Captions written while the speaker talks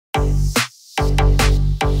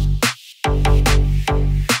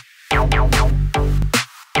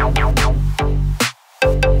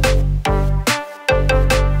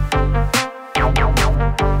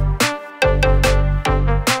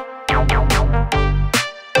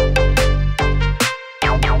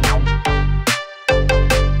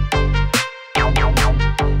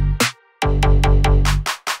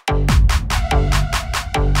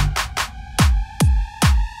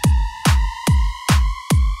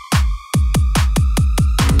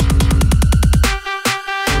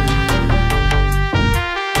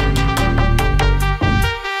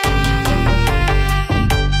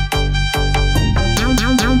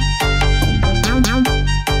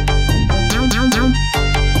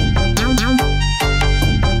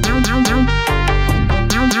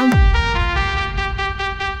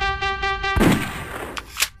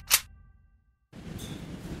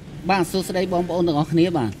Bạn số đây bom ôn được khné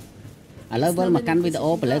bạn. À lỡ với mà căn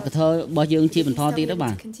video phải lấy cái thơ bao dương chi mình thọ tí đó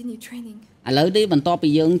bạn. À lỡ đi mình to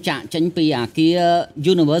bị dương chạm tranh pi à kia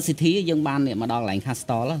university dương ban này mà đo lại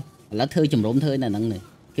castor đó. Lỡ thơ chùm rốn thơ này nâng này.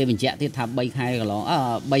 Kia mình chạy thì tháp bay khai cái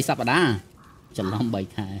lọ bay sắp đá. Chùm lom bay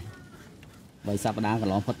khai. Bay sắp đá cái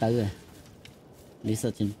lọ phát tới rồi. Lý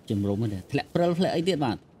sợ chùm rốn này. Thế lại ấy tiết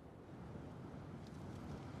bạn.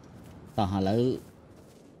 Tỏ hả lỡ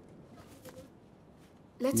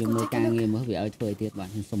nhưng mới càng nghe mới bị ơi thuê tiết bạn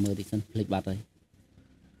nhưng xong mơ thì sân lịch bạt rồi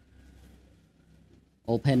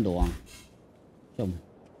open door chồng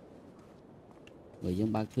bởi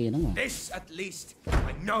dương bác thuê nó mà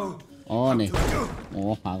ô này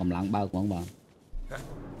ô họ cầm lặng bao của ông bạn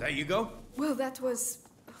bạn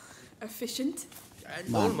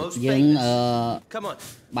dương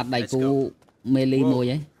bắt đầy cu mê ly môi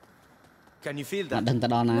ấy Can you feel that? that? Đừng ta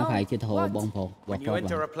đo ná phải chứ thổ bông phổ. When you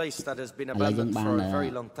enter a place that has been abandoned for a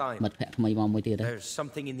very long time, there's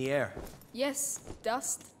something in the air. Yes,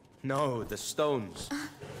 dust. No, the stones.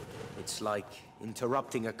 It's like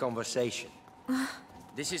interrupting a conversation.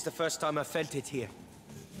 This is the first time I felt it here.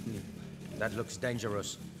 That looks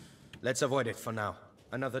dangerous. Let's avoid it for now.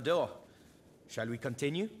 Another door. Shall we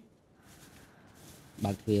continue?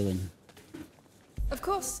 Of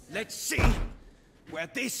course. Let's see where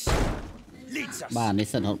this leads us. Bà này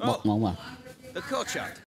sân hột bọc mong à. The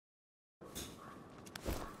courtyard.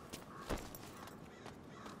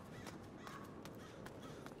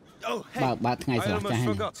 Bà ngày sẽ làm cho hay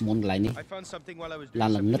muốn lại đi. Là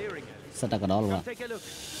lần nứt. Sao ta có đó luôn ạ.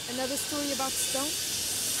 Another story about stone?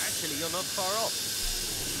 Actually, you're not far off.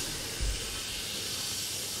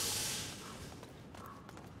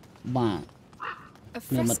 Bà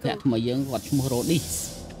nên mà thẹt mà dương gọi chung rô đi.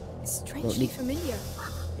 Strangely familiar.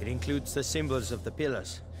 It includes the symbols of the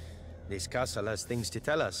pillars. This castle has things to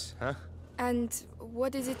tell us, huh? And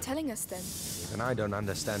what is it telling us then? Even I don't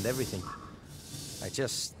understand everything. I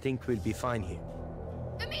just think we'll be fine here.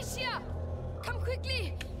 Amicia! Come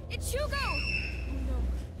quickly! It's Hugo! Oh no.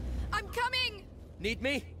 I'm coming! Need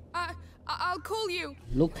me? I'll call you.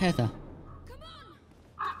 Lúc khác à? Come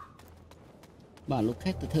on! Bà lúc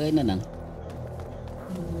khác tôi thấy nè nè.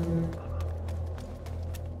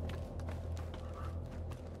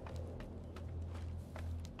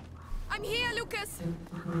 I'm here, Lucas!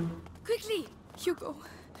 Quickly! Hugo,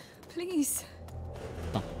 please.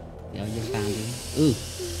 Tỏ, đéo dân tàn đi.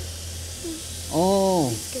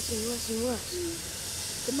 Oh. It's getting worse and worse.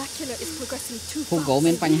 The macula is progressing too fast. Hugo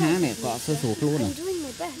men panh há này, có sơ sụt luôn à. I'm doing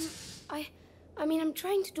my best. I mean, I'm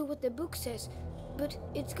trying to do what the book says, but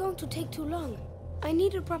it's going to take too long. I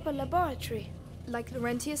need a proper laboratory. Like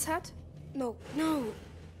Laurentius had? No.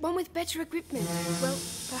 One with better equipment. Well,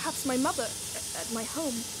 perhaps my mother, at my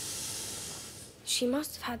home. She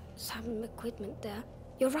must have had some equipment there.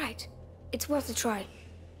 You're right. It's worth a try.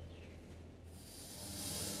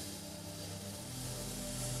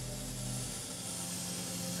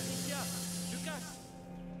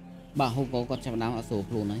 Bà Hugo có chạm đám ở sụp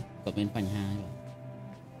luôn đấy. Có bên panh há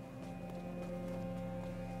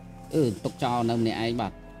rồi. Tục cho nông này ai bật.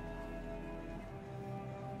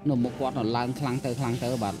 Nó một quát nó lan khlang tới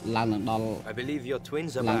bà lan lần đo. I believe your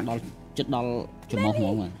twins are lan back. đo chất đo chụp một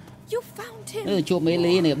mà. You found him. Chụp mấy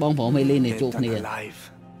ly này bông phổ mấy ly này chụp này.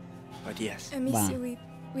 But yes. Amicia,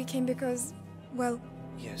 we came because, well.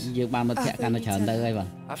 Yes. Dương ba mất thẹn căn nó chởn tới đây bà.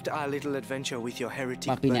 After our little adventure with your heretic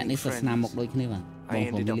Bà pin nhận đi friends, sờ một đôi khi bà. I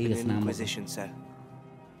ended up in an inquisition cell.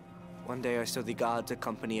 One day I saw the guards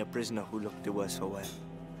accompany a prisoner who looked the worse for wear.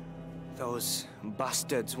 Those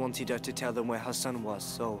bastards wanted her to tell them where her son was,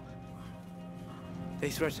 so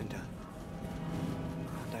they threatened her.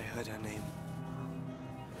 And I heard her name.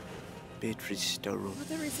 Beatrice Storrow.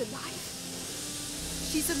 Mother is alive.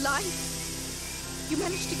 She's alive. You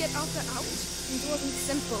managed to get Arthur out? It wasn't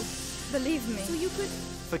simple. Believe me. So you could...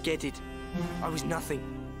 Forget it. I was nothing.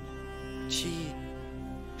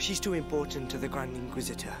 She's too important to the Grand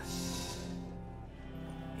Inquisitor.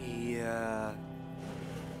 He,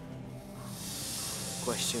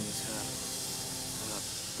 questions her.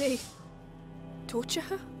 They torture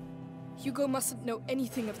her? Hugo mustn't know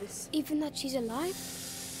anything of this. Even that she's alive?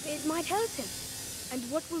 It might help him. And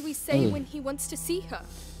what will we say when he wants to see her?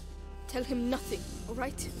 Tell him nothing, all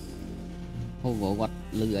right? Hugo quật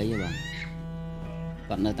lư ấy bà.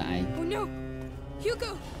 Quật nơi tại. Oh no!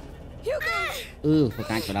 Hugo! Hugo! Phải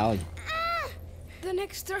cạnh vào đâu? The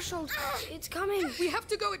next threshold. It's coming. We have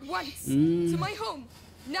to go at once. To my home.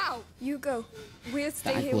 Now! Hugo, we'll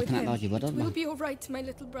stay here with him. It will be all right, my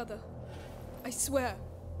little brother. I swear,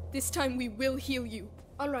 this time we will heal you.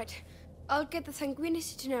 All right. I'll get the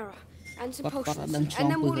Sanguinis Itinera and some potions,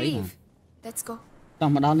 and then we'll leave. Let's go. Tao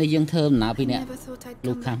mà đón đi dương thơm nào vì nè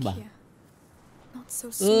lúc khám bà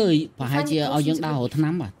ơi phải hai chia ao dương đau thằng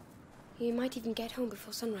năm bà You might even get home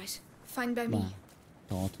before sunrise. Fine by me.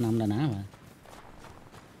 Tổ thằng năm là ná bà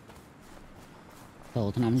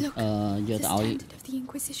tổ thằng năm giờ tao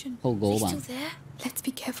Hugo bà Let's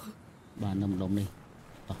be careful. Bà nằm đông đi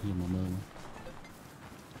tao nhiều mà mơ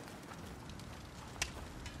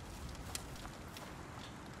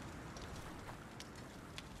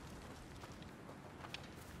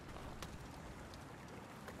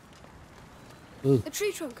The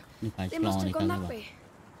tree trunk. They must have gone that way.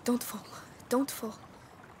 Don't fall. Don't fall.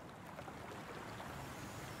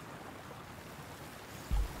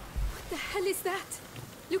 What the hell is that?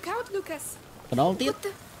 Look out, Lucas.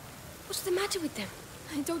 What's the matter with them?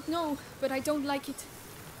 I don't know, but I don't like it.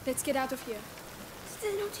 Let's get out of here.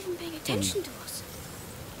 They're not even paying attention to us.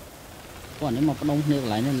 Còn nếu mà có đông nước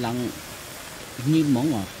lại nên lăng nhìn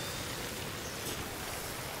món mà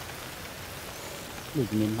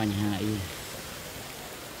được miền Bắc Hải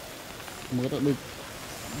mới đó được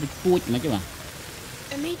puột mà chứ mà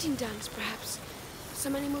A mating dance, perhaps.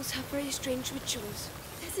 Some animals have very strange rituals.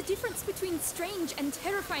 There's a difference between strange and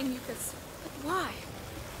terrifying, Lucas. But why?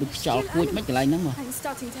 được chảo puột mấy cái này nữa mà I'm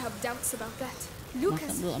starting to have doubts about that.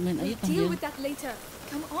 Lucas, we'll deal with that later.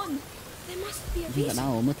 Come on. There must be a nhưng cả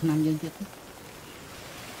đau mới năm dân tiếp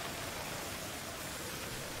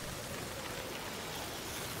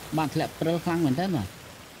bạn lại trơ khăn mình thế mà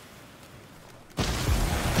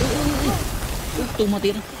tung một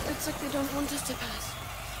tiếng Looks like they don't want us to pass.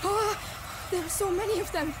 Oh, there are so many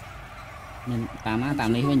of them. mình tạm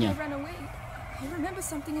này bao nhiêu I remember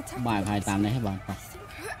something attacking bài phải tạm này hết bạn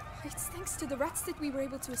It's thanks to the rats that we were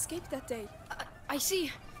able to escape that day. I see.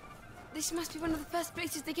 This must be one of the first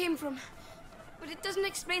places they came from. But it doesn't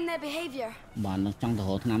explain their behavior. bạn trong thời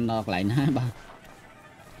hộ năm đó lại ná ba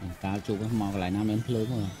cao chụp cái mò lại năm đến lớn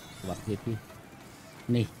rồi vật thiệt đi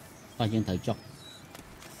nè coi như thời chọc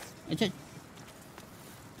ấy chứ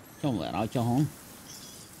cho người đó cho không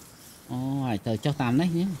ôi thời cho tạm đấy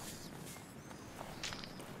nhé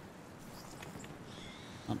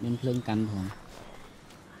bên lưng canh thôi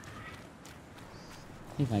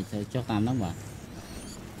thế phải thời cho tạm đó bạn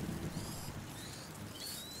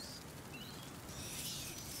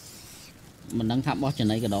mình đang thắp bó trên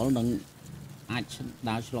này cái đó đang ai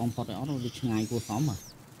đào long phật đó nó đi ngay của xóm mà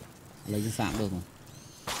lấy cái sạn được mà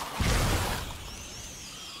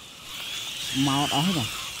mau đó hết rồi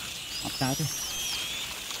ập cao thế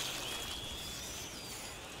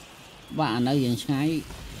bạn ở diện ngay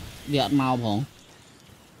việc mau không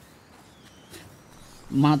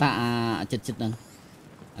mau ta chật nè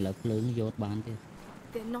là lớn vô bán thế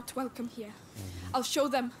They're not welcome here. I'll show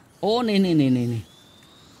them. Ô nè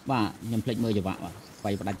bà nhầm plek mơ cho bạn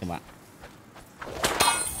quay vào đánh cho bạn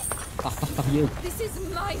tao dương This is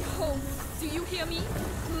my home. Do you hear me?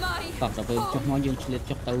 My tao về cho nó dương liệt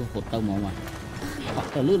cho tao hụt tao mà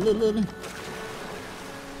tao lướt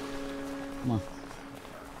mà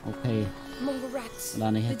ok Mongrel rats.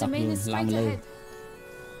 là này tập dương làm lên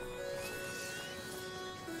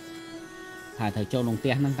thải thời châu lồng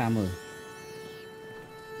tia năng ta mở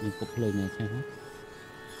mình cục lên này xem hết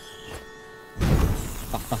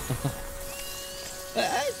tao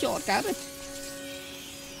chỗ cá đấy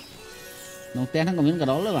lồng tia nó còn miếng cả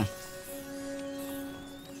đó nữa mà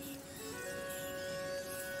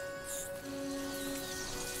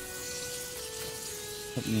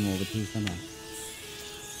thật như một cái thi xem nào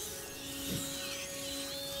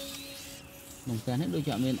lồng tia hết đôi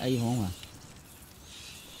chọn bên A không à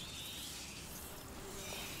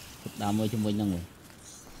thật đào mơi trong mình đang rồi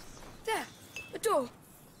There, a door.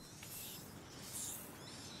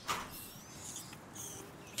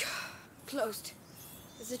 Closed.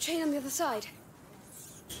 There's a train on the other side.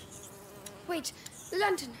 Wait, the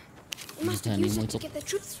lantern. They must have used it to get their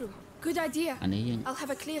troops through. Good idea. anh ấy I'll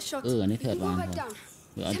have a clear shot. anh ấy You thật can go vàng right rồi down.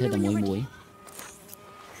 bữa anh thật là muối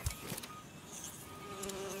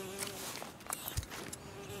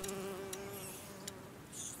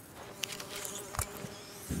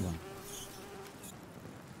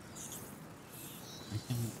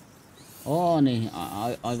ô này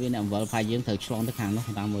ở bên này vợ phải dưỡng thời son tới hàng nó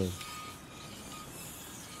không ta mười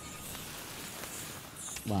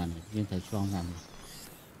bà này dưỡng thời son làm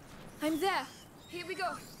I'm there. Here we go.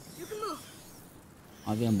 You can move.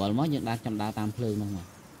 ở bên vợ mới những đa trăm đa tam phơi luôn mà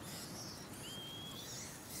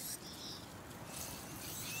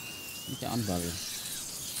cho anh vợ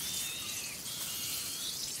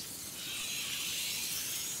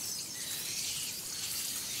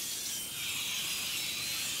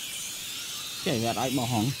cái gà đói bò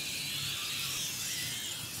hòn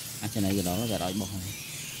trên này cái đó là gà đói bò hòn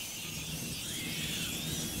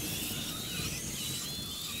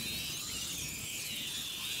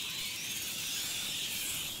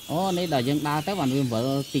Ô, này là dân đá tới bạn viên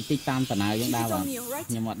vợ tịch tịch tam tận nào dân đá bạn.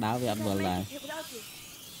 Nhưng mà đá với anh vợ là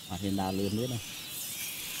ở trên đá lươn biết đâu.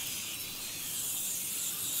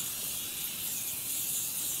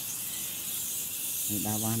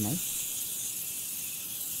 Đá van đấy.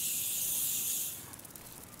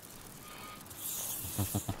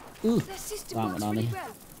 Bạn đó đi.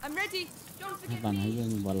 Bạn hãy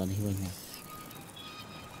dân vợ là đi thôi.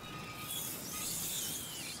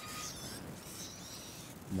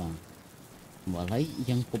 Vâng, mở lấy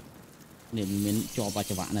dân cục nên mình cho ba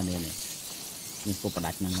cho bạn này này nhưng cục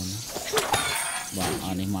đặt nó vâng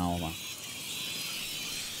ở đây màu vâng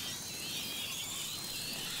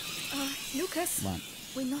Lucas, vâng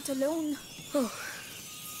we're not alone.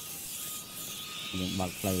 những bật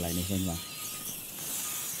lời lại này vâng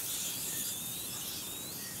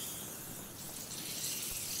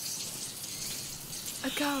A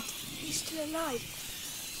guard, he's still alive.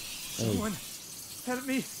 Someone help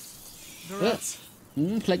me. The rats.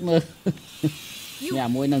 click mơ nhà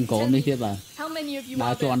mũi nâng cổ đi kia bà How many of you đào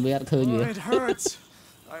are there? tròn với khơi nhiều It hurts.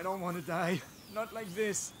 I don't want to die. Not like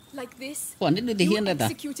this. Like this? quản đến đi You hiên đây ta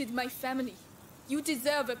executed my family. You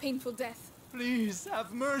deserve a painful death. Please have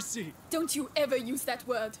mercy. Don't you ever use that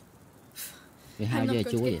word. vì I'm hai not giờ going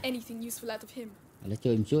to chuối get anything useful out of him. là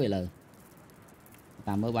chơi em chuối là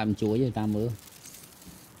ta mới ba chuối với ta mới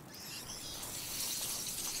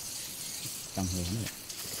trong hướng này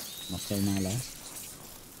một cây mai lớn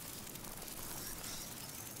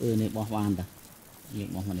này bỏ van ta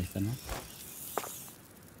việc bỏ vào đây phân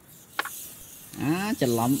á chật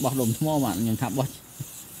lắm bỏ đùm thô mà nhưng thắp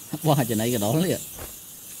bỏ trên đây cái đó liền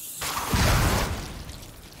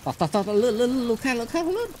tao lướt lúc khác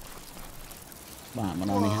lướt bà mà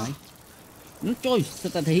đâu này hay trôi sao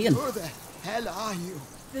ta thấy hiền Who the hell are you?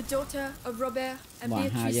 The daughter of Robert and bà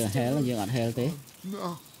 2 giờ Beatrice. hè là giờ ngặt hè thế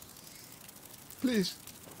No. Please,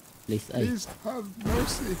 please ơi please have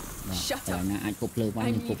mercy. Shut up. là ai cục lừa bao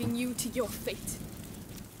nhiêu I'm cục leaving you to your fate.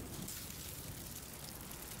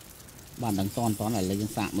 bạn đằng toán là lấy dân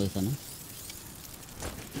sạm mơ sao nó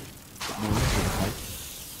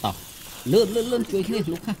tỏ lướt chuối kia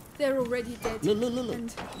lúc ha They're already dead. lướt And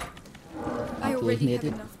I already have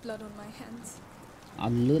enough blood on my hands.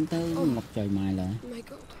 anh lướt tới ngọc trời mai là My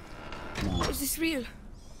God. Wow. Is this real?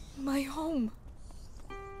 My home.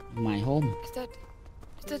 mày hôm Is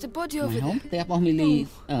that a body over mày hôm there? té bỏ mili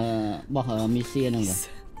bỏ misia nữa rồi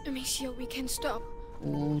Let me see how we can stop.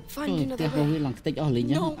 ô Find trời another té way. rồi làm tích ở lính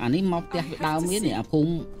nhá No. anh ấy móc té I have đau to miếng see. này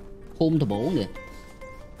phum thổ bổ nữa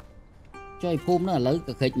chơi phum nó là lấy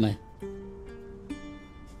cả khịch mày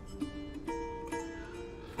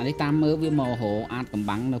anh ấy tam mơ với màu hổ ăn cầm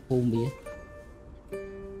bắn là phum bía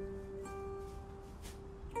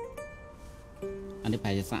anh ấy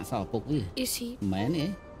phải sẵn sàng phục với Is he mẹ này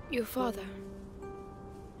your father?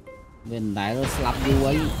 bên đáy rồi slap du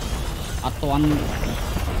ấy ở toàn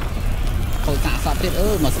thôi sẵn sàng tiết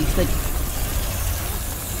mà xích xích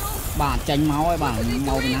bà chanh máu ấy bà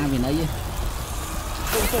màu Việt Nam vì nấy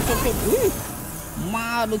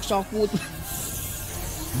ma được cho cút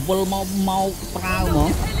vô mau prao mà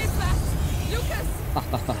Lucas!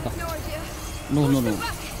 tao No idea. no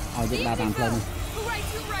ở dựng đa tàn thân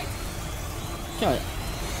You're right. trời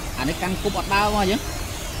anh ấy căng cúp ở đau mà chứ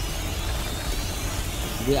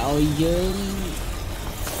vì ơi dương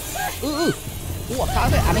ủa sao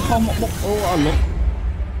thế anh ấy không một ở lúc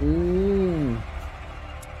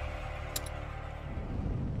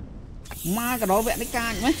ma cái đó vẹn cái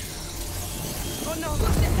ca nhỉ mấy Oh no,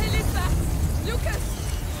 what the hell is that? Lucas!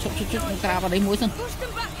 chút ca vào đấy muối sân Push them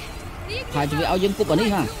back! phải vì áo dương cúp ở đây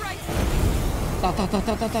hả You're right. tao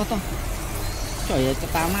trời ơi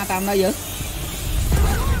tao nơi dữ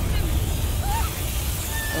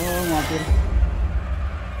ngọt luôn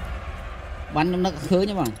bắn nó khứa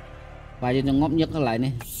nhá bạn vài giờ ngóp nhất lại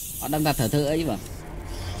này họ đang đặt thở ấy mà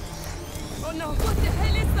Oh no, what the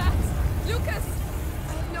hell is that? Lucas!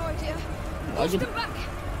 I have no idea. ở Push trên them back!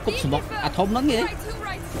 cúp sờ bọc thống lắm vậy Right.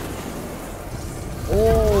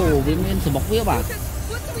 vì mình sờ bọc với bà Lucas,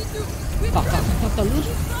 what do we do? We're tao lướt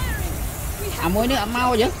firing. We have mỗi nữa ăn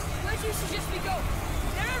mau chứ Where do you suggest we go?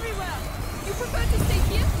 They're everywhere. You prefer to stay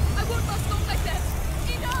here? I won't last long like that.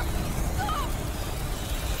 Enough!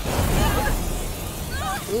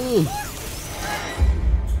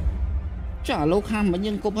 chả lâu kham mà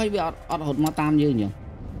nhưng cô hay bị ọt hột ma tam như nhỉ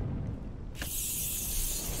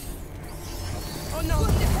Oh no!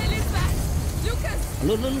 What the hell is that? Lucas!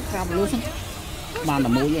 lướt cam lướt xong bàn là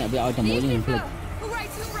mũi nhỉ bị oi tầm mũi như hình You're right.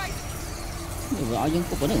 bị oi nhưng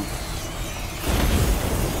cô có được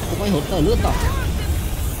cô phải hột lướt tỏ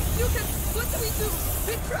Lucas, what do we do?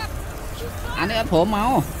 We're trapped. Keep firing. anh ấy phổ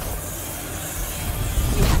máu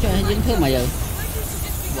You Trời dính thứ mày rồi.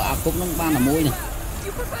 Quả cục nó ban là môi nè.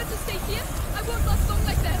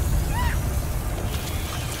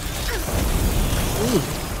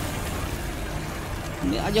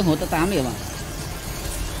 Mẹ cho hổ ta 8 điểm à.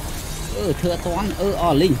 Thưa toán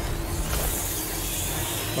linh.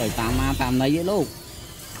 Rồi tạm này với luôn.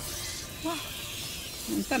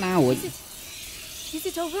 Ta nào rồi.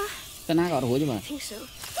 Ta nào gọi rồi chứ mà.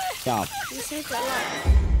 Chọc.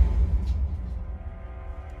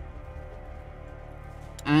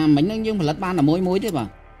 À mình nó nhưng mà lật ban là mối thế mà.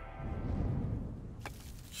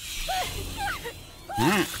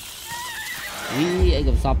 Hả? Ý ấy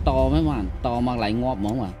cầm sọp to mấy mà, to mà lại ngọt mà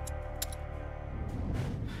không à.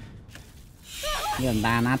 Như người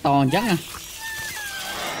ta ná to chắc à.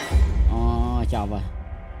 Chọc rồi.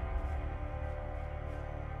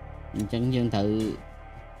 Chẳng dương thử.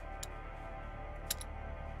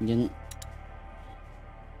 Nhưng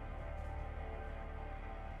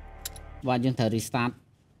và dương thử restart.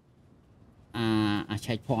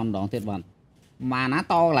 Checkpoint đó tuyệt vời. Mà nó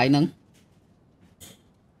to lại nâng.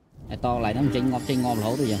 To lại nó trên ngọt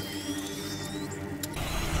lỗ rồi giờ.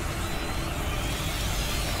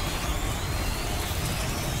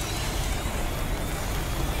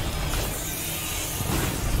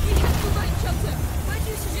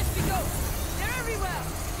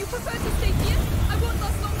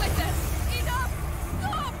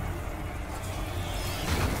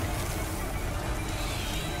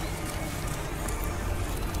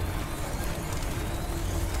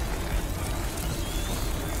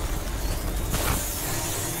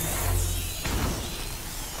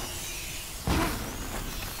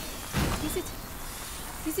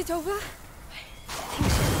 Is it over? I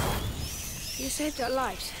think so. You saved our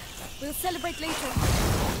lives. We'll celebrate later.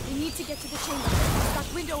 We need to get to the chamber. That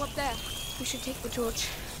window up there. We should take the torch.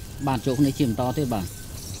 Bạn chỗ này chìm to thế bà.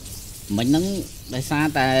 Mình nắng đại xa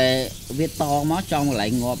tại viết to mó trong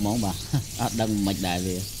lại ngọt mỏng bà. Đừng mạch đại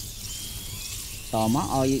về. To mó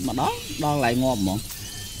ơi mà đó lại ngọt mỏng.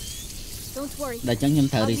 Don't worry. Để chẳng nhầm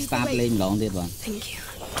thở đi start lên lộn thế bà. Thank you.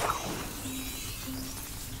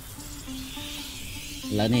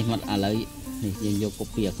 Lấy này mặt lấy này dương vô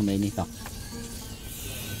copy ở trong đây này tao.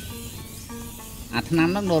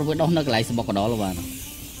 Năm nó đôi với đó nó lại sẽ bọc ở đó là bà.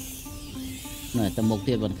 Này tầm một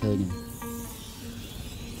tiết vẫn khơi nhỉ.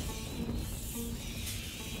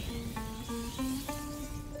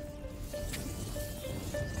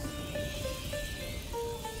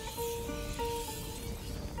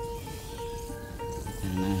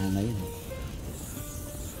 Hàng lấy.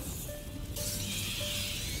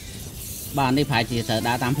 Bạn đi phải chỉ sợ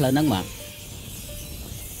đã 8 lên đó mà.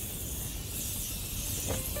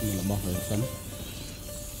 Như là bỏ hơi sớm.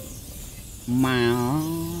 Mà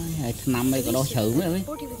năm ấy có đó chữ mới ấy.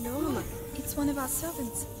 It's one of our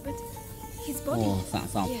servants, but his body. Dạ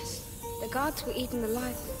xong. Yes, the guards were eaten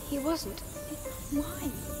alive. He wasn't. Why?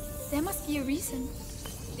 There must be a reason.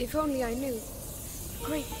 If only I knew.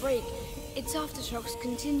 Great break. Its aftershocks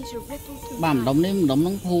continue to ripple through. Bạn đóng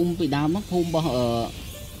nó phun bị đau nó phun bao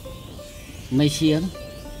Malaysia đó.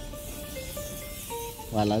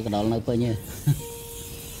 Và lại cái đó là nơi nhiêu.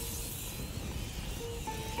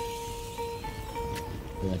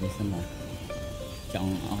 Vừa đi xem nào.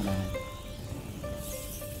 Chọn ở đây.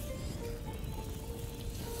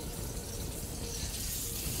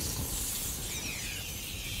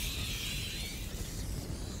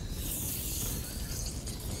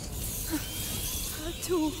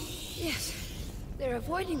 Yes, they're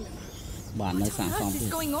avoiding them. Bạn nơi xả xong What's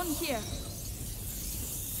going on here?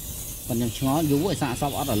 Còn những chó vú ở xạ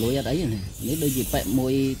xong ở lối ở đấy này. Nếu đôi gì bẹ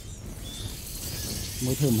môi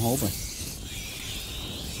thơm hố rồi.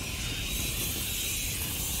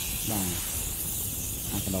 Và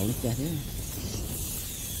cái đó nó chết thế.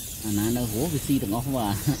 Nó hố vì si từng ốc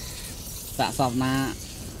và xạ xong na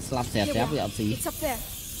slap xẹp với ốc xí.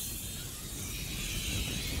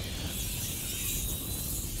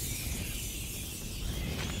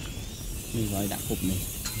 Như vậy đã cục này.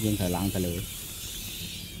 Dương thời lặng thời lưỡi.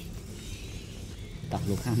 Đọc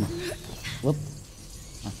lúc khác mà. Whoop.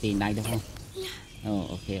 Tiền đây được không?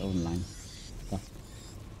 Ok ổn lạnh.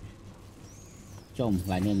 Chồng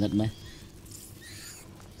lại nè ngất mấy.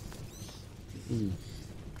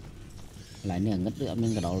 Lại nè ngất nữa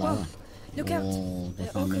mình cái đó là. Look out.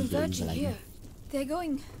 They're all converging here. They're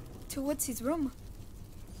going towards his room.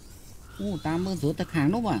 Ta mới rửa tất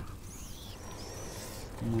hàng đúng không ạ?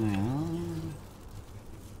 Mà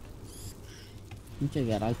nó chơi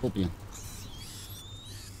gà đói cục nhỉ?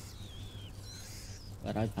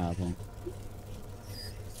 Gà đói phở không?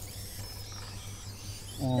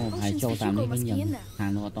 Hãy cho tạm đi với nhận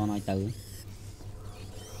hàng nó to nói từ.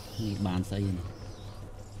 Này bàn xây này.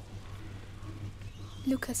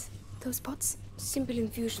 Lucas, those pots? Simple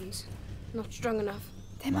infusions. Not strong enough.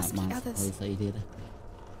 There must be others.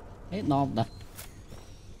 Ấy no đó.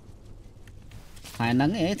 Phải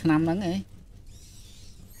nắng ấy, năm nắng ấy.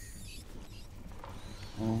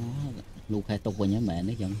 Lúc hay tục vào nhớ mẹ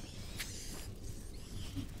nữa chẳng.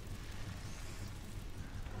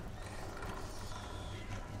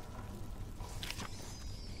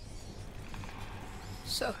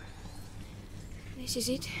 So, this is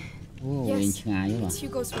it. Yes, it's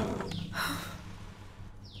Hugo's room.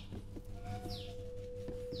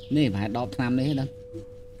 Nè phải đọc năm đấy đó.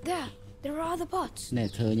 There are other pots. Nè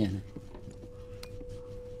thơ nhỉ.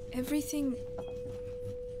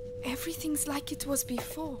 Everything's like it was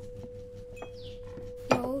before.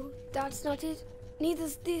 No, that's not it.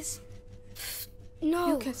 Neither's this. No,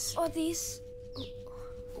 Lucas. or this.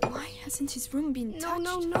 Why hasn't his room been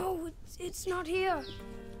touched? No, it's not here.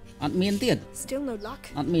 Still no luck.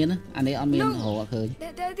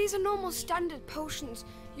 These are normal standard potions.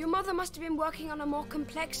 Your mother must have been working on a more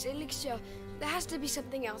complex elixir. There has to be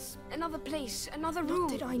something else. Another place, another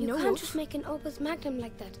room. Not that I know You can't of. just make an opus magnum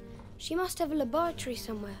like that. She must have a laboratory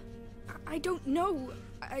somewhere. I don't know.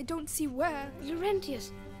 I don't see where.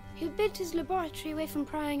 Laurentius, he built his laboratory away from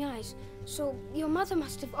prying eyes. So your mother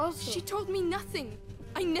must have also. She told me nothing.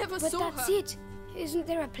 I never saw her. But that's it. Isn't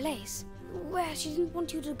there a place where she didn't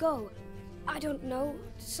want you to go? I don't know.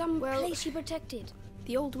 Some place she protected.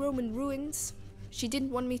 The old Roman ruins. She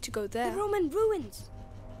didn't want me to go there. The Roman ruins?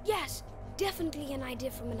 Yes, definitely an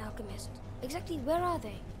idea from an alchemist. Exactly where are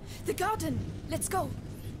they? The garden. Let's go.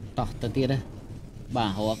 Tỏ tận tiệt đây. Bà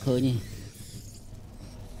họ khơi nhỉ.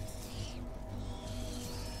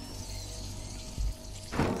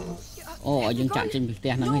 Ở dừng chạm trên bìt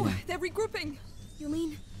nó ngay They're regrouping. You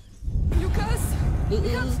mean Lucas? We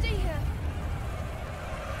can't stay here.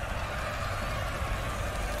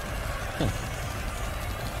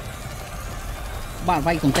 Bạn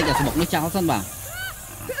vay cùng tay là bọc nó cháu sân bà.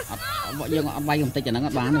 Bọn dương ăn vay cùng tay là nó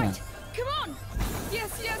ngắt bán rồi.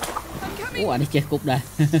 Ủa đi chơi cục đây.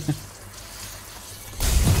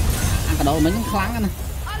 Ăn cả đồ mấy cái khoáng này.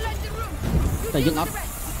 Tại dương ốc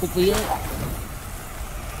cục vía.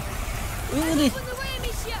 Đi.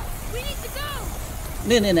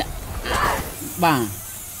 Nè. Bà.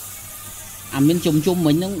 Mình chùm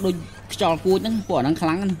mình nó đôi cho cua nó của nó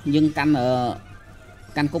kháng nhưng căn ở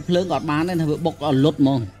căn cục lớn gọt bán nên là bốc ở lốt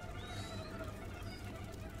mông.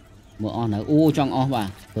 Một on ở trong on bà,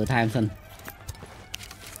 thử thay sân.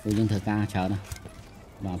 Nhưng thử ca chờ nè.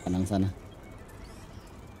 Bà còn đang sân nè.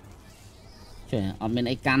 Trời, ở bên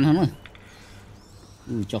ấy can không rồi.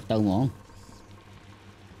 Chọc tàu mỏ không?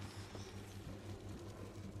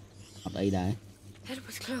 Ở đây đấy. That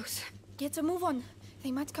was close. Get a move on.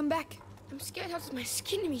 They might come back. I'm scared out of my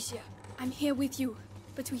skin, Amicia. I'm here with you,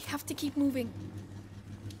 but we have to keep moving.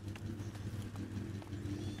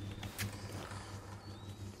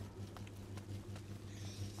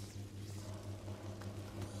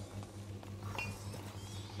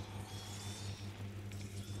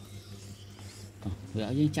 Vì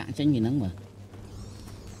ở dưới trạng tranh gì nắng mà.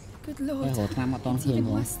 Good Lord, it's even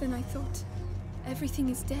worse than I thought. Everything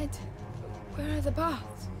is dead. Where are the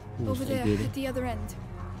baths? Over there, at the other end.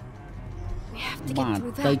 We have to get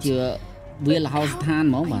through that. Tới chưa bia là house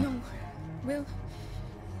than mà mà.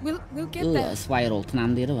 We'll get there. Spiral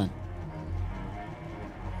tham đi đó bạn.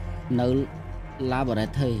នៅ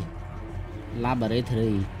laboratory.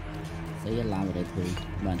 Sẽ là laboratory.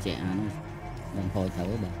 Bạn chạy án bạn hồi thở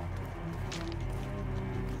bạn.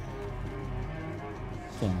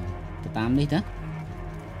 Tám đi đó.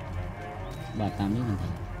 Bà tám đi mình thở.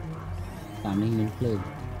 Tám đi mình phơi.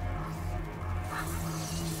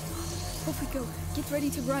 Off we go. Get ready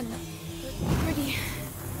to run. Ready.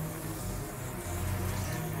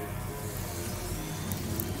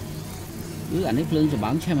 Anh ấy phơi cho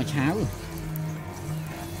bám xe mà cháo.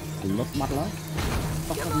 Anh lót bắt lắm.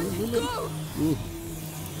 Tóc lươn lươn.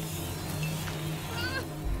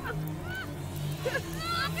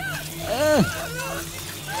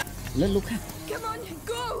 Lên lúc khác. Come on,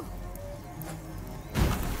 go.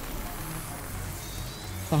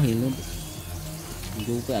 Có hiện luôn.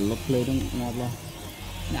 Dù cái ảnh lột phơi nó ngọt lo.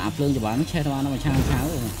 Nè phơi cho bạn nó che ra nó mà cháo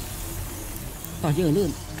rồi. Tao chưa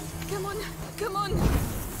luôn. Come on.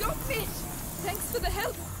 Stop it. Thanks for the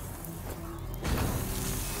help.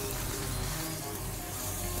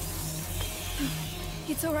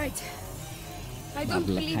 It's all right. I don't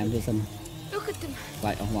believe it. Look at them.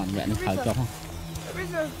 Lại ở hoàn vẹn nó thở cho không? A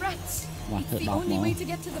river of rats. It's the only way to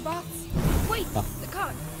get to the baths. Wait, the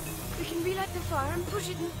cart. We can relight the fire and push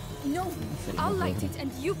it. No, I'll light it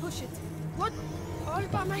and you push it. What? all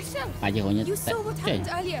by myself. You saw what happened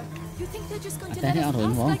earlier. You think they're just going to let us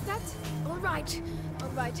pass like that? All right.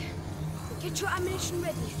 Get your ammunition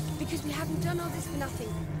ready, because we haven't done all this for nothing.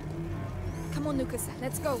 Come on, Lucas.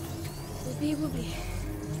 Let's go. We'll be.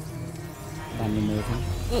 Bao nhiêu mưa thôi.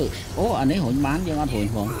 Anh ấy hụn bán chứ anh hụn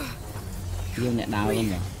không? Dương nè đào luôn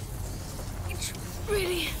rồi. It's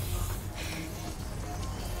really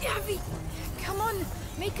heavy. Come on,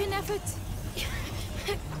 make an effort.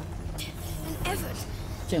 An effort.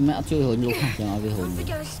 Chứ mẹ chui hụn luôn ha, chẳng ai hụn. Don't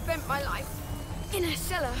forget I spent my life in a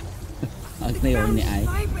cellar. Ở cái này này ai?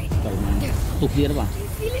 Trời mà tụt kia đó bà.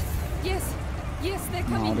 Yes, they're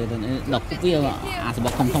coming. Màu đây đọc cục kia mà. À sẽ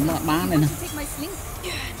bọc thông nó bán này nè.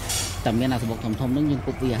 Tầm bên nào sẽ bọc thông đứng nhưng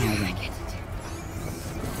cục kia hai rồi.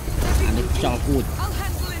 Anh ấy cho cùi.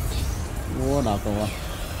 Wow, đỏ cổ.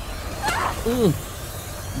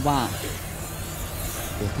 Và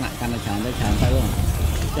cuộc nạn căn là chán tay không?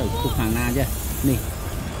 Trời cục hàng na chứ. Nè.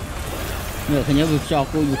 Người thấy nhớ việc cho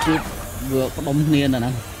cùi vừa có đông niên rồi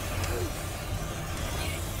nè.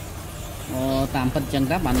 Tam phân chân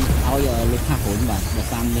các bạn ao giờ lúc hạ hồn bạn để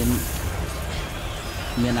tam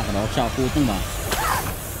miền là cái đó cho cùi tương bạn.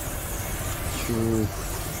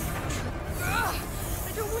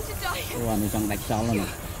 Anh trong đánh cháu luôn nè.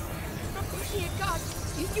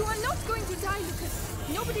 You are not going to die, Lucas.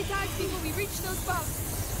 Nobody dies before we reach those bars.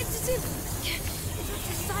 It's as if it was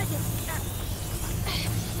decided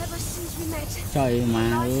ever since we met. Trời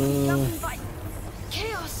mà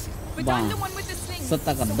Chaos. But I'm the one with the sling. Sao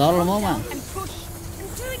ta còn đó lắm mà. And push.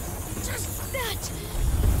 And doing just that.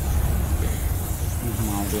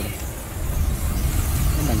 Màu đi.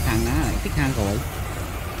 Cái đằng thằng á này thích hang rồi.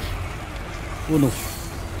 Nụ.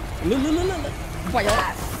 Lư. Vậy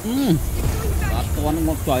đó. Con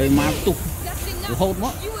một trời mà tục. Hốt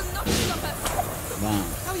quá. Wow.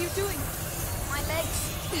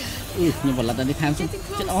 Nhưng mà là ta đi theo chứ.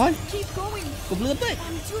 Chết ói. Cụm lướt đấy.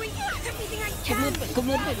 Cụm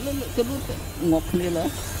lướt. Ngọc kia nữa.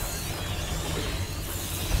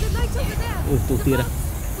 Tụt tia ra.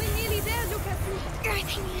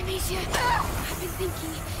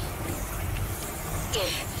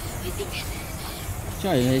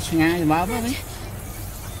 Trời ngay báo đó đấy.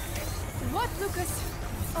 What, Lucas?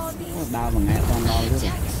 Đau mà nghe con đau luôn.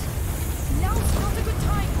 Now's not a good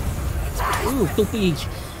time.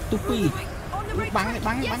 Tupi. Bắn.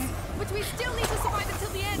 But we still need to survive until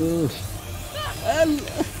the end.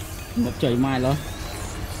 Một trời mai luôn.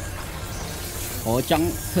 Ở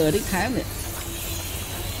trong thừa đích thám này.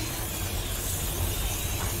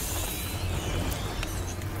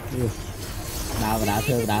 Đau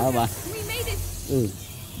thơ đau bà.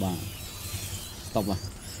 Bà. Stop bà.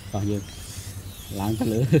 Còn gì? Láng ta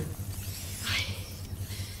lửa.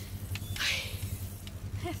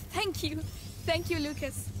 Thank you,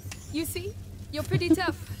 Lucas. You see, you're pretty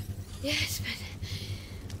tough. Yes, but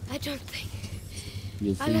I don't think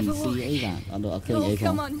I'll ever walk. Oh,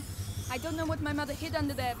 come on. I don't know what my mother hid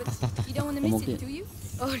under there, but you don't want to miss it, do you?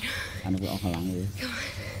 Oh no. Anh có ở láng đi. Come on.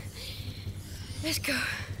 Let's go.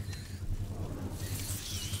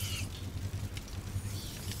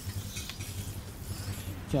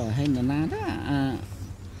 Trời hay là ná đó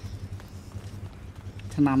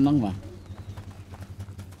tháng 5 đó mà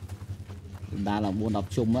đã là buôn đọc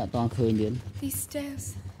chung á toàn khơi đến. These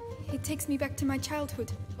stairs, it takes me back to my childhood.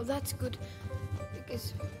 Well, that's good,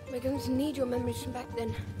 because we're going to need your memories from back then.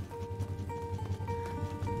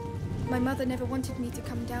 My mother never wanted me to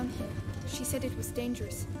come down here. She said it was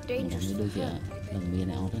dangerous. Dangerous for her.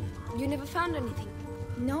 You never found anything?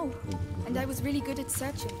 No, and I was really good at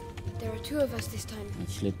searching. There are two of us this time.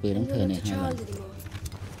 You're not a child anymore.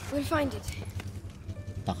 We'll find it.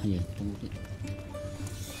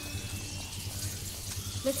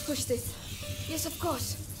 Let's push this. Yes, of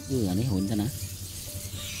course. Anh ấy hồn ta nè.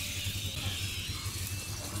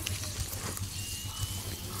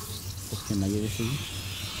 Cái này vô xí.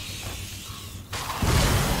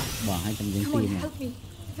 Bỏ 200 viên tiền mà.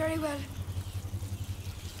 Very well.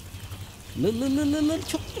 Lên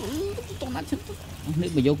chốc tông nát chân. Nếu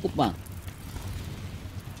mà vô cúp à.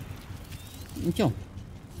 Đúng chưa?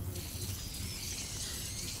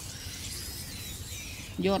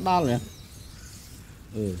 Vô đo rồi.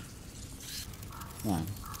 Wow.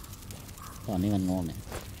 Còn này còn ngon này.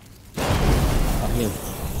 Còn nhiều.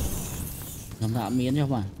 Làm sao miếng cho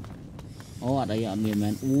bạn. Ở đây ở miền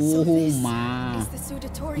men. Mà.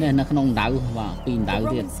 Nên nó không đau và pin đau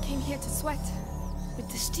thiệt.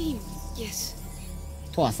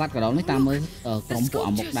 Thỏa sát cái đó mới ta mới ở trong bộ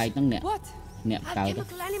một đây tăng nè. Nè cào đó.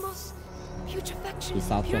 Thì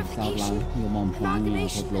sao là nhiều mầm hoang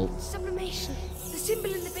hộp lục.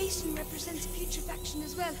 symbol in the basin represents putrefaction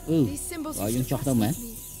as well. These symbols used to fascinate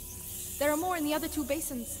me. There are more in the other 2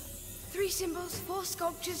 basins. 3 symbols, 4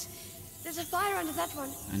 sculptures. There's a fire under that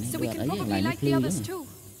one. So we can probably light the others too.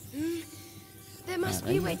 There must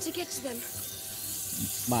be a way to get to them.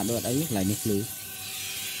 Bạn đợt ấy lại nước lưới.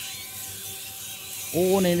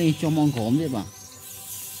 Ô này này cho mong gốm đi bà.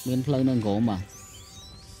 Bên phơi nâng gốm mà.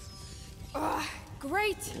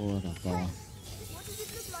 Great. Ô rồi có. What does it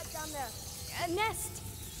look like down there? A nest.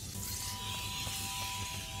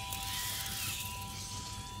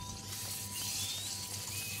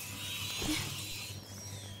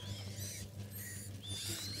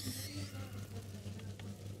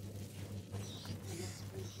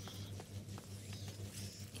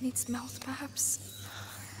 In its mouth, perhaps.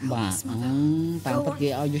 Bà tao tất kia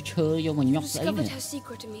ao vô chơi vô mà nhóc đấy nè.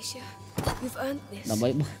 Là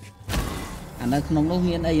bấy anh ơi không nó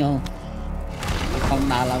miên đây không? Không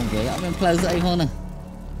đào lòng vậy ở bên phơi dậy hơn nè.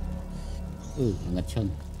 Ngật chân.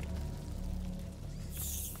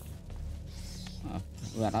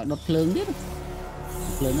 Và đó đốt lương biết.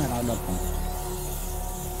 Lương là đó đốt.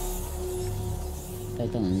 Đây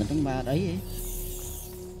tầng ngật tầng 3 đấy.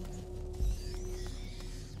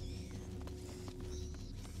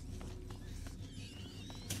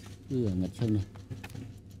 Ngật chân này.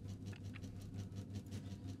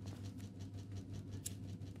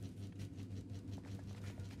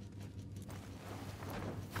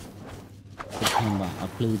 Không bà, ở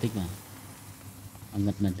lư tích mà. Ở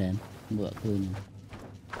ngật nền tên, bữa khơi nhau.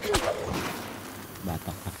 Bà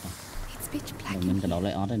tọc. Rồi mình cái đó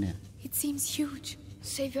lại ót đây nè. It seems huge.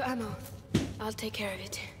 Save your ammo. I'll take care of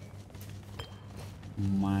it.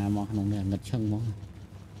 Mà không nè, ngật chân mong.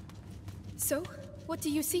 So, what do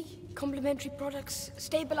you see? Complementary products,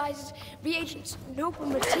 stabilizers, reagents, noble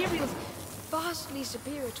materials, vastly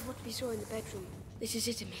superior to what we saw in the bedroom. This is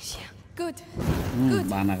it, Amicia. Good. Good.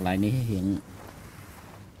 Bà nạc lại này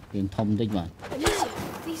hiện thông tích mà. Amicia,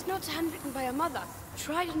 these notes handwritten by our mother.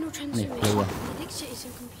 Tried a new transformation. The elixir is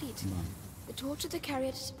incomplete. The torch of the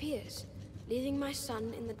carrier disappears, leaving my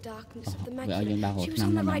son in the darkness of the macula. She was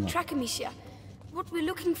on the right track, Amicia. What we're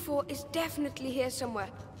looking for is definitely here somewhere.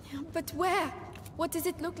 But where? What does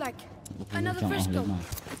it look like? Another fresco.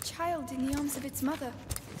 A child in the arms of its mother.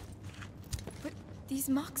 But these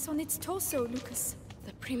marks on its torso, Lucas.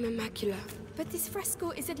 The prima macula. But this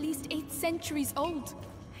fresco is at least 8 centuries old.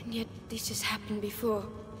 And yet this has happened before.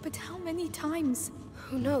 But how many times?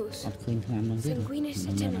 Who knows? Sanguinis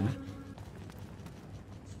itinera.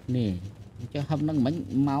 Nè, chứ hâm nó mấy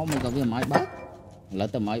máu mình có việc máy bác. Lỡ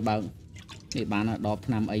tầm máy bác. Nè bà nó đọp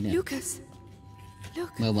năm ấy nè. Lucas. Look.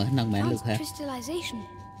 Mơ nâng mén lực hết. Crystallization.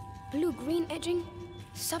 Blue green edging.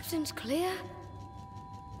 Substance clear.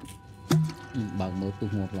 Bảo mơ tung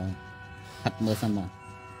một là thật mơ xăm mà.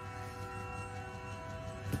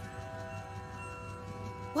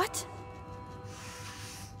 What?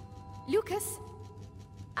 Lucas?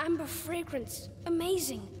 Amber fragrance.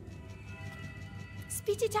 Amazing.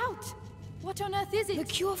 Spit it out. What on earth is it? The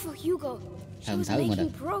cure for Hugo. She was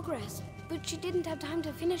making progress, but she didn't have time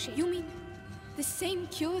to finish it. You mean the same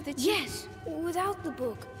cure that Yes, without the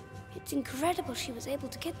book. It's incredible she was able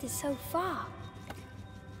to get this so far.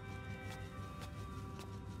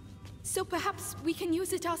 So perhaps we can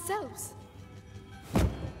use it ourselves.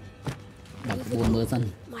 With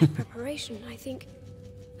my preparation, I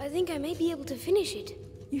think I may be able to finish it.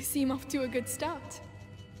 You seem off to a good start,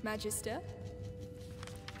 Magister.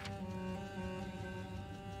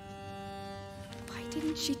 Why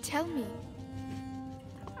didn't she tell me?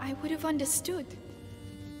 I would have understood.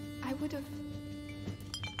 I would have...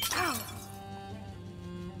 Ow!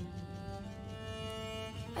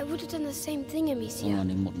 I would have done the same thing,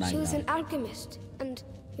 Amicia. She was an alchemist, and,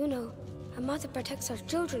 you know, a mother protects her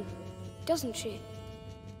children, doesn't she?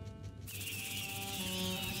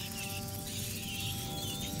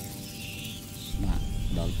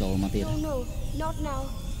 No, not now.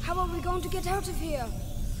 How are we going to get out of here?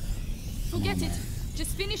 Forget it.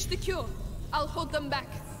 Just finish the cure. I'll hold them back.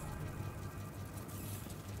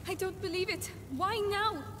 I don't believe it. Why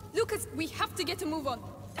now? Lucas, we have to get a move on.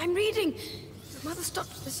 I'm reading. The mother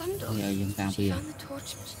stopped the sun door. She found the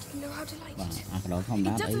torch, but she didn't know how to light it.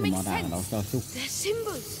 It doesn't make sense. They're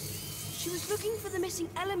symbols. She was looking for the missing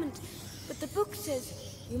element, but the book says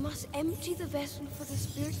you must empty the vessel for the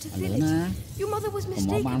spirit to fill it. Your mother was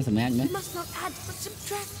mistaken. You must not add, but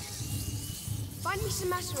subtract. Find me some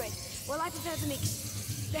macerate while I prepare the mix.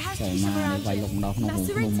 There has to be some around here.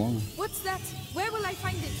 Macerate? What's that? Where will I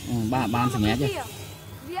find it? Probably here.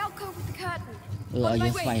 The alcove with the curtain. On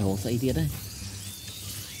my way.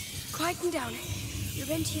 Quieten down.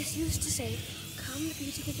 Laurentius used to say, calm the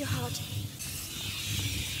beating of your heart.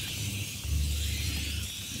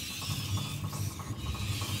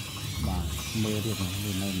 mưa đi rồi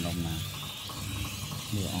đi nơi đồng nào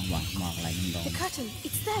mưa on vào mọc lại những đồng. The curtain,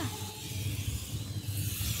 it's there.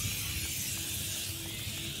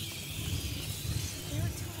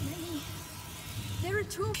 There are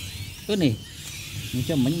two. Cứ nè, mình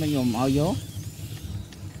cho mình dùng ao vô.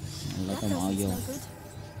 Lấy tao ao vô.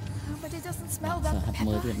 But it doesn't smell that pepper.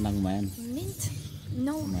 Mưa thì nâng men. Mint?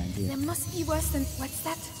 No, there must be worse than what's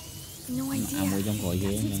that? No idea. Mùi trong cội ghê.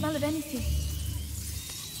 Doesn't smell of anything.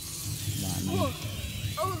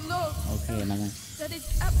 Oh no. Okay, nâng. That is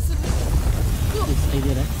absolutely. Cái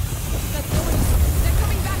gì đấy? That's no one. They're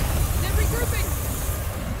coming back. They're regrouping.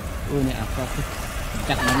 Ui này có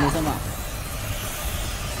chặt nó như thế nào?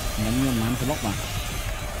 Nâng như mắm sẽ bốc vào.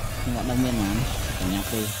 Nhưng mà đang miên mắm phải nhặt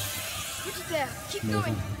đi. Put it there. Keep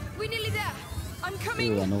going. We're nearly there. I'm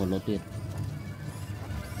coming. Ui nó lột tuyệt.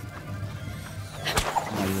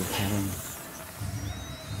 Ôi sao không?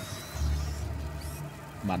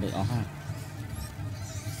 Bạn đợi ó ha.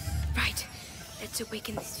 Right. Let's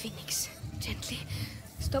awaken this phoenix. Gently.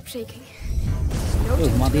 Stop shaking. No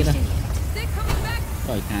time to They're coming back.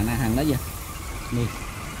 Rồi thả na hàng đó gì? Đi.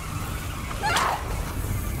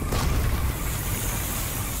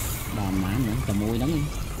 Đòn má nữa, cầm môi đắng đi.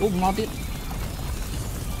 Mau tiếp.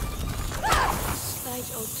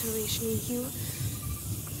 Slight alteration in hue.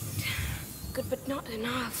 Good but not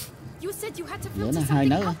enough. You said you had to filter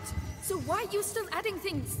something out. So why are you still adding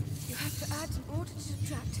things? You have to add in order to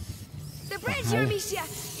subtract. The bridge, Amicia!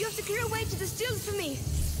 You have to clear a way to the stills for me.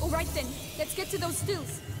 Alright then, let's get to those stills.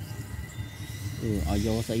 Ở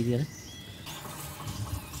vô xây đi đấy.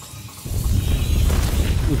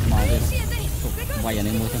 Mau đi. Quay vào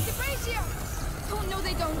đây mua thôi. Oh no,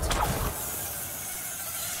 they don't.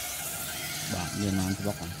 Bạn như nào thì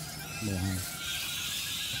bóc à? Được hay.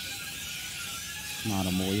 Nào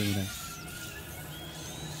là mua vô đây.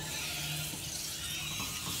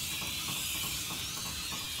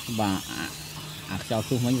 Và cho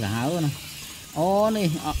tôi mấy giả háo nè. Ô nè,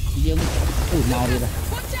 dương mau đi rồi.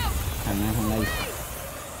 Thằng này.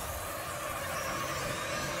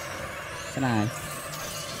 Cái này.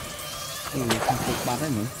 Thằng cục bát đấy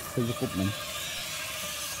nữa, tôi với cục mình.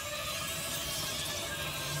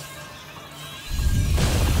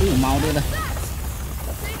 Mau đi rồi.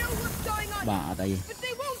 Bà ở đây.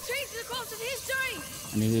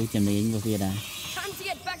 Anh ấy chìm đi vào phía đây.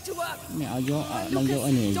 Mẹ ở vô, đang vô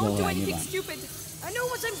anh này vô lại như bạn. I know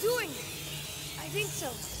what I'm doing. I think so.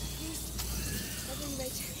 At any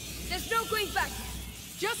rate, there's no going back.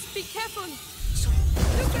 Just be careful.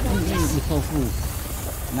 Đi khâu phu.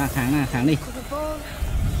 Na kháng đi.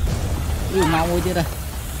 Mau ôi chưa đây.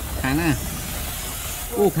 Kháng nè.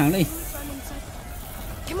 Kháng đi.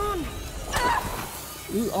 Come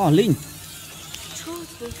Linh. on.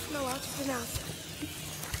 Truth will flow out of the mouth.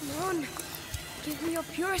 Come on. Give me your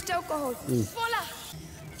purest alcohol. Voila.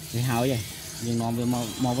 Cái háo vậy. Nhưng nó về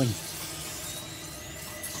mau bên.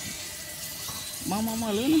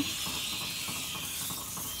 Mau lớn đi.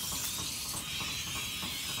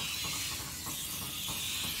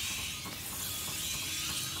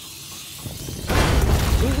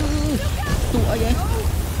 Tụi ở vậy.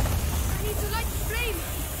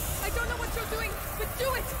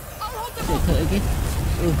 Thử cái.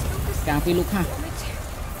 Cà phê lúc ha.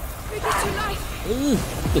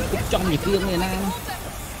 Tụi cúp trong gì kia này nè.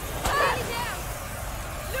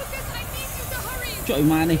 Trời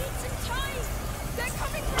mà đi.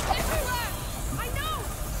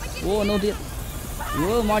 Nó điện.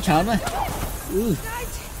 Mau chở mày.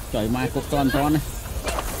 Trời mà cục toàn này.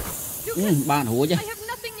 Bạn hú chứ.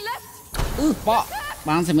 Bọ.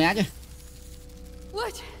 Bạn xem mẹ chứ.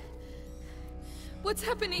 What's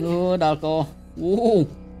happening? Đào cô.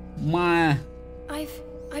 Ma.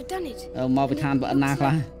 I've done it. Mau phải than vợ na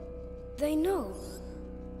qua. They know.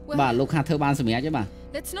 Bà lúc hát thơ ban xem mẹ chứ bà.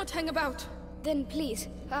 Let's not hang about. Then please,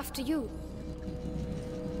 after you.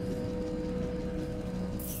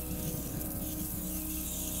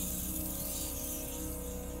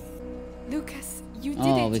 Lucas, you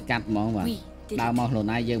did it. Vì cắt món bà. Đào mong lần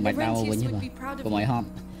này dương bạch đào với như bà. Của mọi hòn.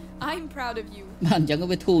 I'm proud of you. Bạn chẳng có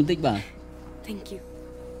biết thu tích bà. Thank you.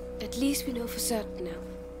 At least we know for certain now.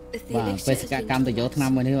 Và phải cả cam từ chỗ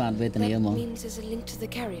năm mới bạn về tình yêu mà. Means there's a link to the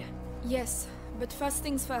carrier. Yes, but first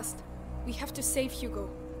things first. We have to save Hugo.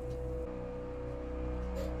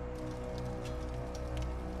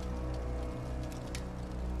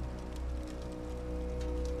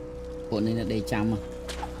 Bộ này là đầy trăm à.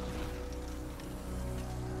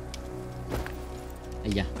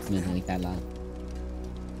 Ây da, mình người ta là.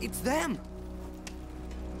 It's them.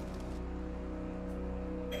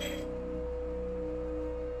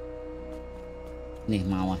 Nè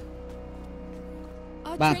màu à.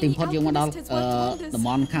 Ba tìm phốt dương mà đó the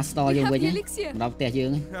mon castle dương với nhé đó tè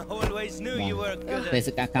dương ấy về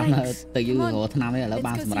sự cả cam từ dương của thằng nam ấy là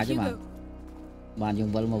ban sầm ra chứ bạn bạn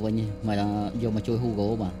dùng vân mà với nhé mà dùng mà chui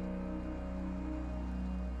Hugo mà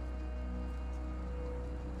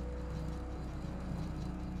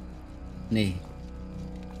nè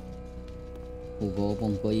Hugo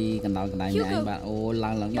phong coi cần đào này anh bạn ô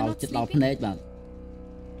lần đau chết đau phết bạn.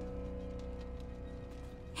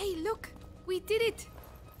 Hey, look, we did it.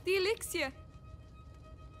 The elixir.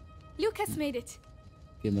 Lucas made it.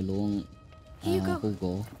 Kia mà luôn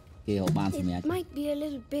Hugo kia họ ban sớm It might be a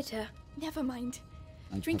little bitter. Never mind.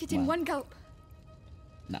 Drink it in one gulp.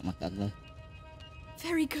 Nặng mặt cận rồi.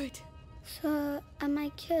 Very good. So, am I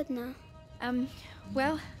cured now?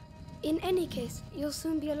 Well, in any case, you'll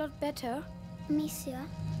soon be a lot better. Amicia,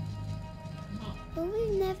 will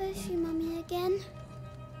we never see Mommy again?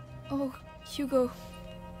 Oh, Hugo,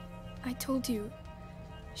 I told you,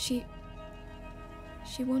 she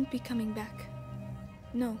won't be coming back.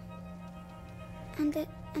 No. And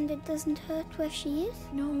it doesn't hurt where she is?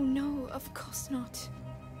 No, of course not.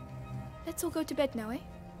 Let's all go to bed now, eh?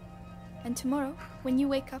 And tomorrow, when you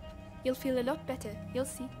wake up, you'll feel a lot better. You'll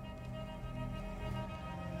see.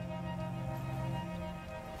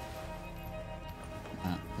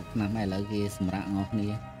 Năm nay lại kia sầm rạng ngọt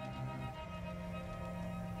nè,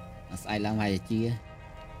 ai làm hay chia,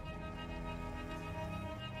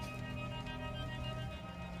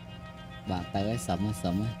 bà tới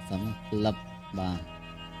sầm lập bà,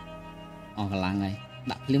 cái làng này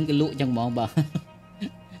đặt liếm cái lũ trong bóng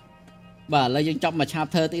bà lấy trong mà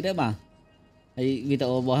chạp thơ tí đấy bà, thì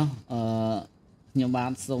video bó, nhưng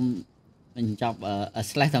bà xong mình chọc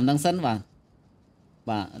slide thầm đăng sân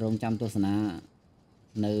bà rong trăm tôi sẵn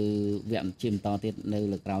nơi viện chìm to tiết nơi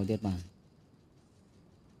lực rau tiết mà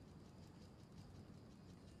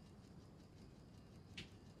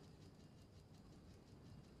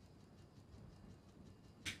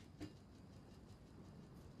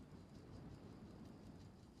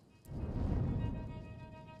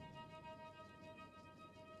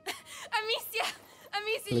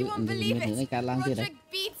Amicia, you won't believe it. Roderick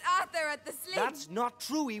beats Arthur at the sling. That's not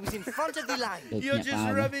true. He was in front of the line. You're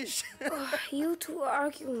just rubbish. You two are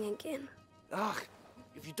arguing again.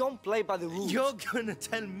 If you don't play by the rules, you're gonna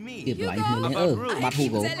tell me. Hugo, bắt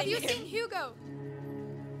Hugo. Have you seen Hugo?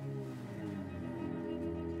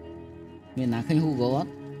 Miền nào khinh Hugo á?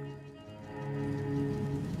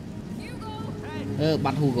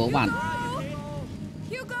 Bắt Hugo bạn.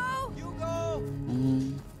 Hugo.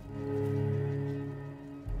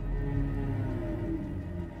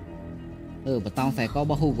 Bà tao phải có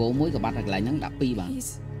bao Hugo mới cả bắt được lại nhắn đã pi bạn.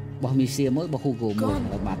 Bao Amicia mới bao Hugo mới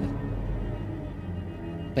là bắt được.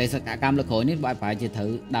 Về sao cả cam lực khối nít bài phải chỉ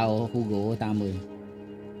thử đào Hugo ta mười.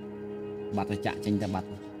 Bắt là chạ tranh ta bắt.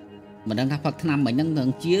 Mình đang gặp Phật năm mình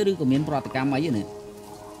đang chia đứa của miền Protestant mấy vậy nè.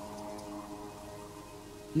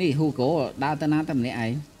 Nè Hugo đào ta ná tầm này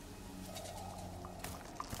ai.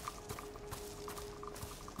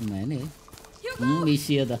 Mẹ nè.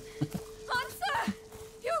 Amicia đó.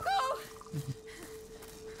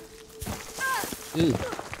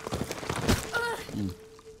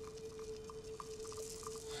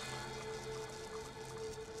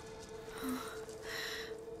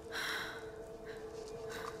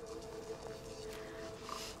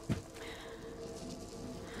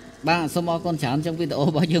 Ba số mò con chán trong video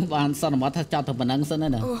bao nhiêu bạn sao mà thật cho thật mình ăn sân này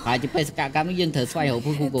nè phải chỉ phải cả cam dương thử xoay hậu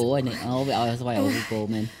Hugo ấy nè vậy ơi xoay hậu Hugo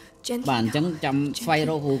men bạn chẳng chăm xoay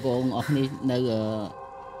rô Hugo ở đây nơi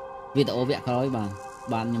video vẽ khói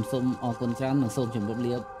bạn nhầm xôm con chán nhầm xôm chùm đốt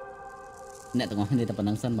liệp nè tụi ngọc này tập mình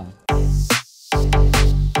ăn sân bà